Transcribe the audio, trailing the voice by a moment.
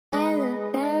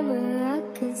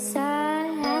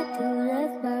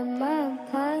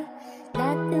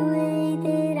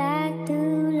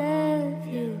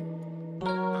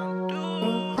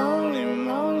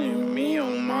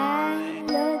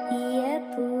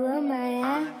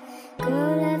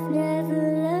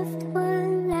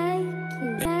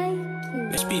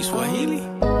Speak Swahili.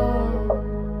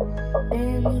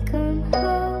 Let me come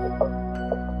home.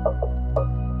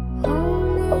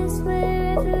 Home is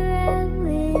wherever I'm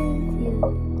with you.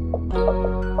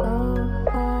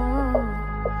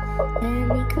 Let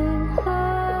me come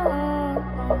home.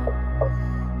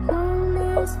 Home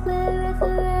is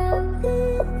wherever I'm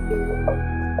with you.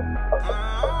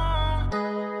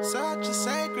 Such a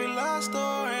sacred love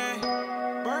story.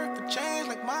 Birth for change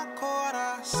like my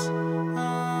quarters.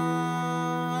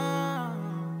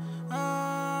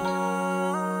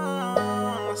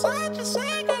 Such a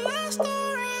sacred love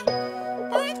story.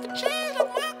 Birth for change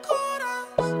like my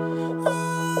quarters.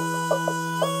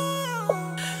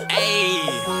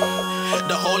 Ayy.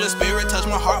 The Holy Spirit touched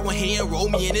my heart when he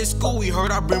enrolled me in his school. He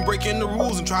heard I've been breaking the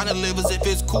rules and trying to live as if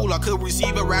it's cool. I could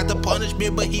receive a wrath of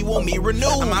punishment, but he want me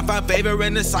renewed. I might find favor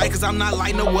in the sight, cause I'm not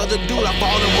like no other dude. I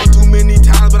fallen one too many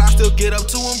times, but I still get up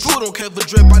to improve. Don't care for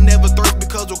drip, I never thirst,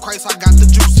 because with Christ I got the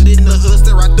juice. It in the hood,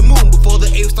 stare at the moon before the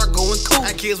apes start going cool.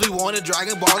 At kids we wanted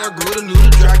Dragon Ball, I grew to knew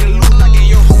the dragon loose. Like in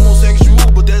your homosexual,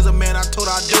 but there's a man I told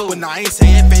I do. But I ain't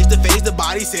saying face to face, the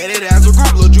body said it as a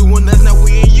group. Lord, you and us, now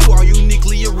we and you are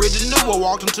uniquely original. I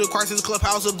walked into Christ's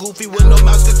clubhouse, a goofy with no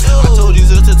mouse control. I told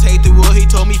Jesus to take the wheel, he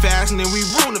told me fast, and then we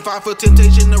ruled. If I feel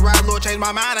temptation to rise, Lord, change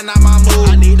my mind and not my mood.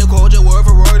 I need to quote your word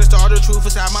for word and start the truth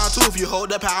inside my tooth. You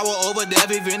hold the power over death,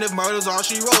 even if murder's all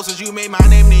she wrote. Since you made my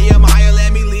name Nehemiah,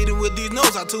 let me lead it with these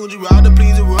notes. I tuned you out to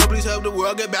please the world, please help the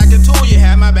world get back in tune. You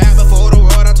had my back before the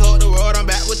world, I told the world I'm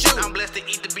back with you. I'm blessed to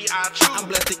eat to be I choose. I'm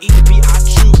blessed to eat to be I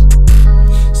choose.